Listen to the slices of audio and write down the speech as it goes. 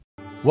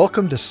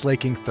Welcome to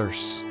Slaking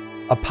Thirsts,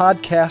 a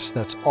podcast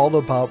that's all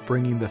about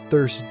bringing the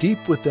thirst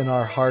deep within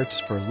our hearts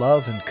for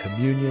love and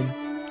communion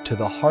to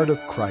the heart of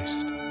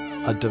Christ,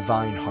 a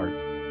divine heart,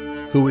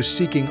 who is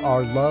seeking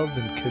our love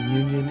and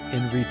communion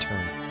in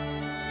return.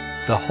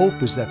 The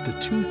hope is that the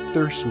two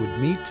thirsts would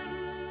meet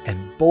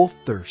and both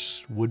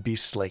thirsts would be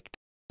slaked.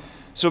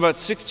 So about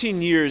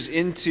 16 years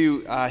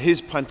into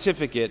his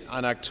pontificate,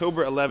 on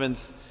October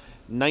 11th,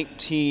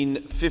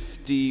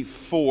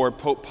 1954,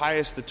 Pope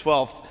Pius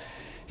XII,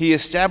 he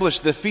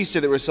established the feast day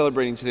that we're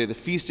celebrating today, the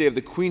feast day of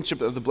the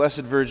Queenship of the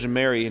Blessed Virgin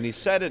Mary, and he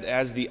set it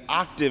as the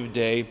octave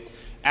day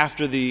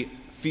after the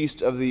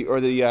feast of the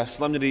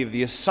solemnity of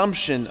the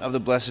Assumption of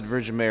the Blessed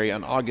Virgin Mary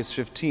on August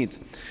 15th.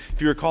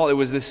 If you recall, it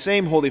was the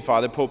same Holy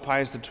Father, Pope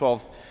Pius XII,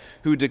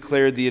 who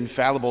declared the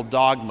infallible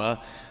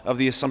dogma of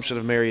the Assumption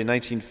of Mary in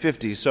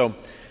 1950. So,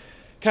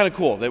 kind of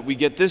cool that we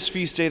get this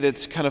feast day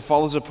that kind of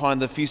follows upon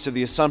the Feast of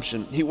the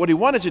Assumption. What he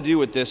wanted to do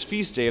with this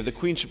feast day of the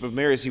Queenship of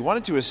Mary is he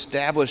wanted to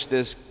establish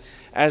this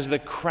as the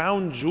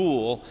crown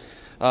jewel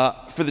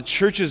for the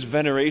Church's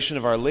veneration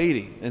of Our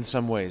Lady in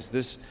some ways.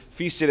 This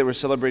feast day that we're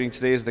celebrating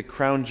today is the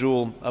crown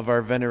jewel of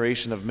our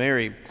veneration of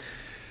Mary.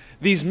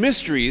 These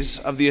mysteries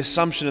of the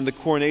Assumption and the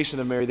coronation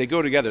of Mary, they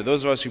go together.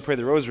 Those of us who pray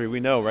the Rosary, we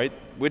know, right?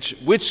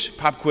 Which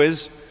pop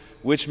quiz?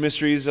 Which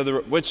mysteries of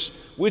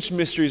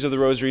the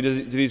Rosary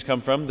do these come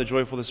from? The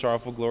joyful, the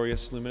sorrowful,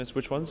 glorious, luminous.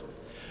 Which ones?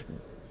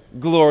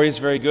 Glorious,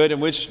 very good. And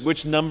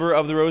which number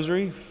of the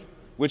Rosary?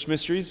 Which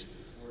mysteries?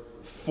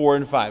 4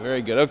 and 5.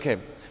 Very good. Okay.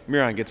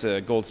 Miran gets a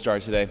gold star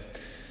today.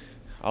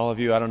 All of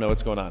you, I don't know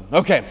what's going on.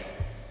 Okay.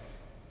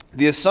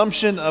 The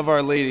Assumption of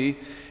Our Lady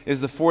is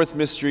the fourth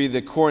mystery.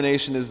 The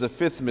coronation is the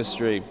fifth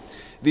mystery.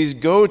 These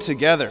go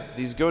together.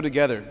 The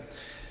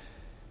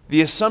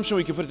Assumption,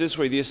 we can put it this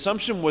way, the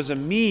Assumption was a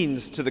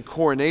means to the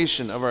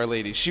coronation of Our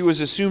Lady. She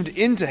was assumed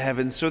into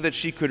heaven so that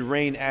she could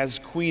reign as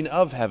Queen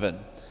of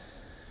Heaven.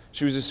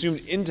 She was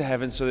assumed into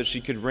heaven so that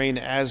she could reign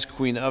as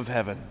Queen of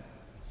Heaven.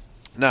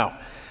 Now,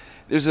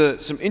 there's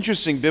some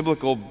interesting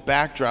biblical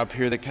backdrop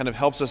here that kind of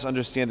helps us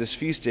understand this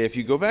feast day. If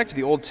you go back to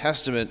the Old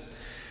Testament,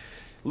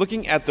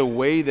 looking at the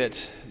way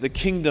that the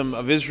kingdom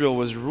of Israel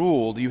was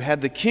ruled, you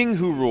had the king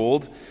who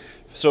ruled.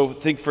 So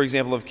think, for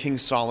example, of King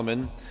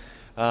Solomon.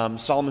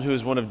 Solomon, who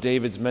is one of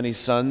David's many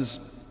sons.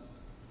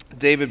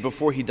 David,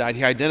 before he died,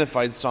 he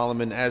identified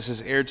Solomon as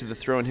his heir to the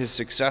throne, his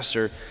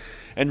successor.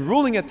 And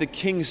ruling at the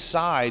king's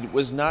side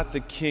was not the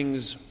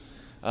king's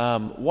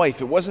wife.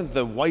 It wasn't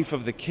the wife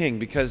of the king,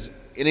 because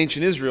in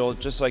ancient Israel,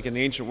 just like in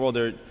the ancient world,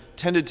 there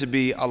tended to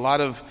be a lot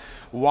of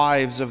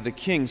wives of the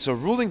king. So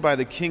ruling by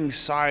the king's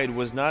side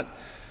was not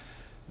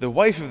the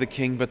wife of the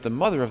king, but the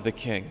mother of the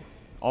king,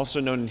 also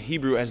known in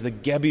Hebrew as the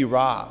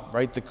Gebirah,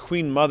 right? The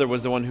queen mother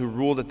was the one who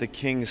ruled at the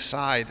king's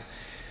side.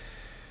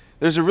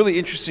 There's a really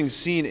interesting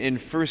scene in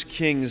 1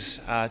 Kings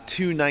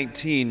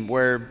 2:19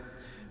 where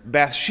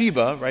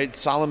Bathsheba, right,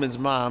 Solomon's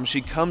mom,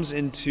 she comes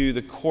into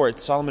the court.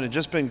 Solomon had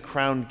just been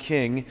crowned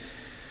king,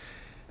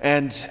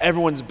 and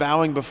everyone's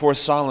bowing before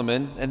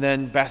Solomon, and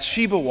then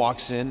Bathsheba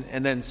walks in,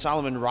 and then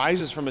Solomon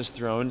rises from his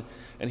throne,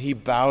 and he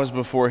bows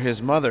before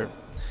his mother.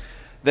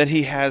 Then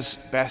he has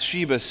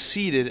Bathsheba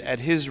seated at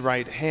his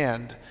right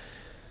hand.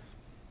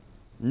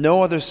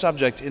 No other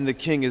subject in the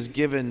kingdom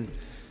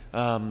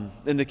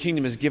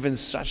is given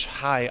such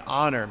high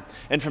honor.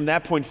 And from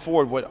that point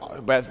forward,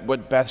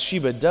 what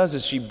Bathsheba does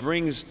is she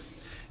brings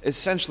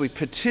essentially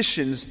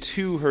petitions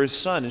to her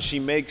son, and she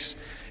makes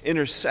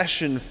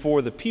intercession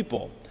for the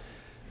people,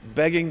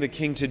 begging the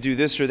king to do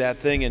this or that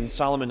thing. And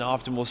Solomon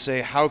often will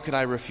say, "How could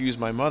I refuse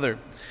my mother?"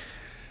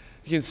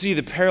 You can see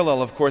the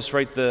parallel, of course,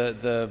 right?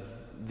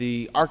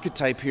 The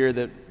archetype here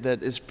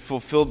that is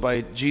fulfilled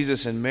by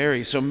Jesus and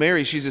Mary. So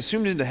Mary, she's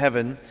assumed into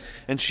heaven,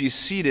 and she's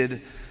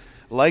seated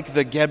like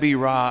the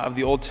Gebirah of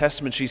the Old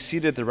Testament. She's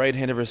seated at the right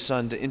hand of her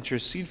son to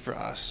intercede for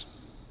us.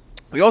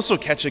 We also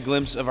catch a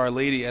glimpse of Our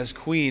Lady as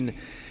Queen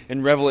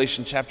in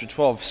Revelation chapter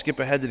 12. Skip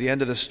ahead to the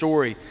end of the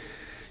story.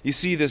 You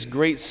see this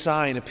great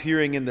sign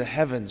appearing in the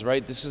heavens,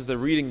 right? This is the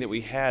reading that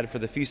we had for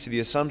the Feast of the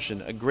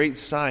Assumption. A great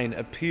sign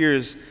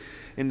appears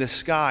in the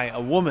sky,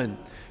 a woman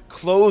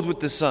clothed with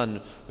the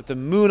sun, with the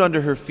moon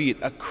under her feet,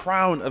 a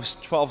crown of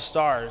 12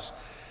 stars.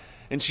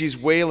 And she's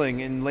wailing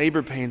in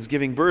labor pains,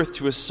 giving birth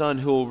to a son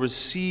who will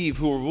receive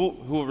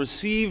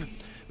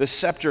the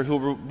scepter, who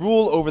will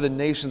rule over the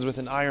nations with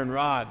an iron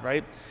rod,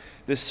 right?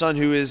 This son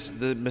who is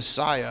the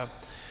Messiah.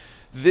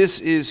 This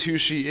is who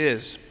she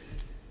is.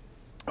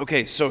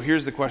 Okay, so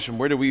here's the question.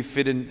 Where do we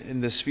fit in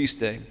this feast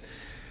day?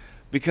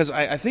 Because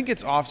I think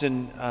it's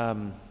often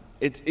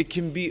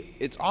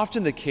it's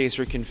often the case,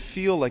 or it can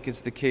feel like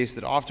it's the case,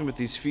 that often with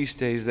these feast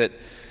days that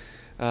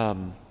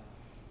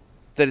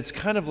it's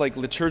kind of like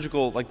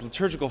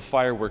liturgical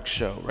fireworks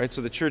show, right?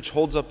 So the church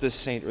holds up this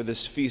saint or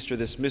this feast or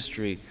this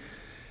mystery,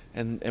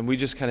 and we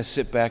just kind of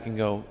sit back and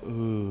go,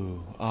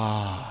 ooh,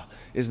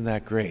 isn't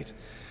that great?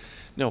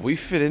 No, we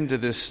fit into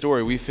this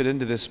story. We fit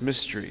into this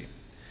mystery.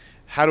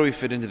 How do we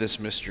fit into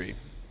this mystery?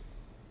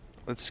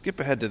 Let's skip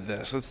ahead to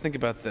this. Let's think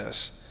about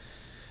this.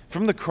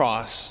 From the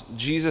cross,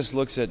 Jesus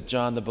looks at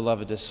John, the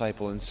beloved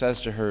disciple, and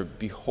says to her,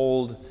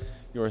 "Behold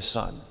your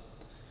son."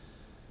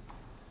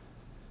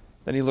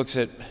 Then he looks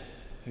at,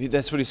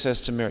 that's what he says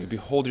to Mary,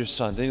 "Behold your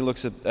son." Then he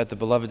looks at the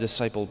beloved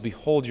disciple,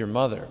 "Behold your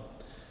mother."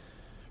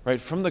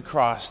 Right? From the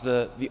cross,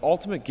 the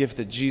ultimate gift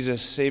that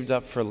Jesus saved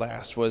up for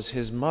last was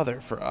his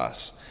mother for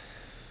us.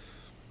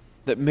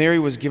 That Mary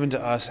was given to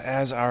us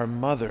as our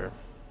mother.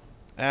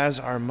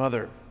 As our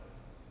mother.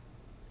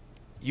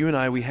 You and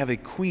I, we have a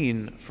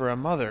queen for a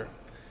mother.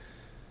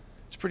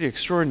 It's pretty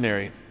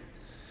extraordinary.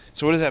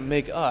 So what does that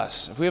make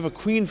us? If we have a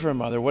queen for a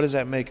mother, what does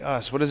that make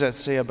us? What does that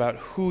say about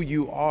who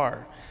you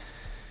are?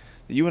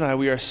 That you and I,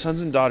 we are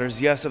sons and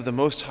daughters, yes, of the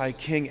Most High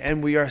King,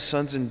 and we are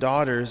sons and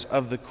daughters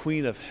of the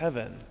Queen of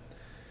Heaven.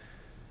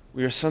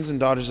 We are sons and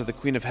daughters of the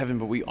Queen of Heaven,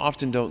 but we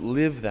often don't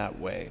live that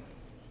way.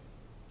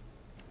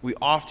 We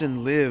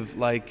often live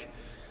like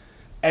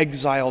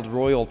exiled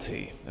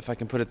royalty, if I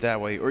can put it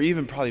that way, or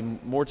even probably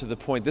more to the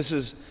point. This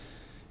is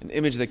an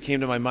image that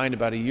came to my mind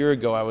about a year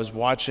ago. I was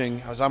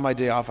on my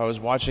day off, I was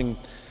watching,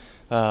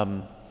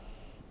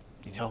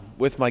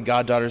 with my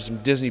goddaughters, some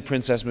Disney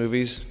princess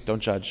movies.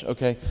 Don't judge,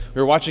 okay? We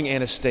were watching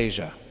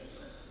Anastasia,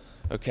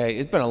 okay?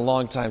 It's been a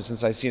long time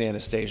since I've seen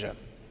Anastasia.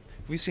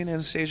 Have we seen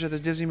Anastasia, the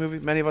Disney movie?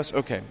 Many of us?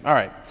 Okay, all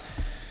right.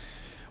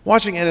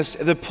 Watching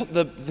Anastasia,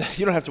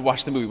 you don't have to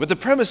watch the movie, but the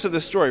premise of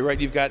the story, right?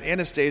 You've got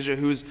Anastasia,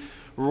 who's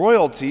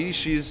royalty.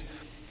 She's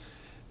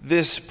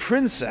this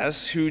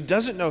princess who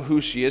doesn't know who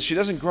she is. She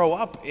doesn't grow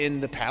up in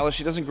the palace.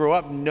 She doesn't grow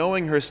up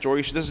knowing her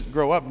story. She doesn't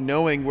grow up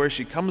knowing where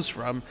she comes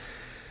from.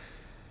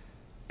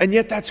 And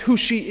yet that's who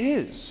she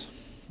is,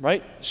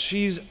 right?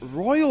 She's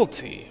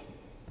royalty.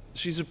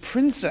 She's a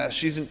princess.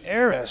 She's an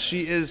heiress.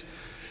 She is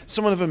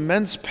someone of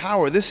immense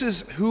power. This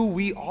is who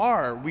we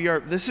are.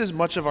 This is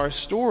much of our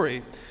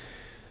story.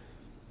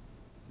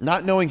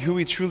 Not knowing who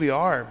we truly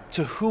are,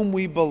 to whom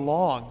we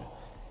belong.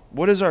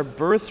 What is our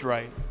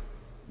birthright?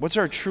 What's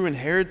our true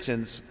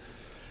inheritance?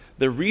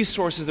 The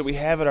resources that we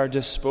have at our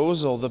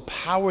disposal, the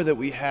power that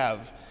we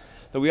have,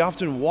 that we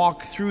often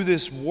walk through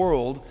this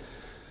world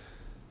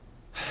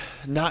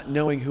not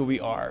knowing who we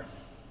are.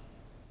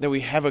 That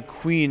we have a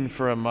queen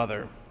for a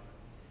mother.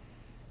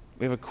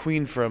 We have a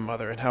queen for a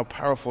mother, and how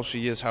powerful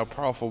she is, how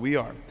powerful we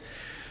are.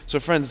 So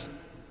friends,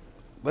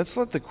 let's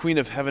let the Queen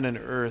of Heaven and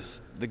Earth,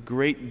 the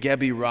great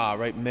Gebi Ra,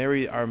 right,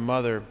 Mary, our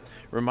mother,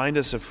 remind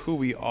us of who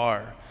we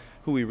are,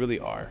 who we really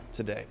are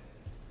today.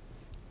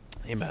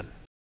 Amen.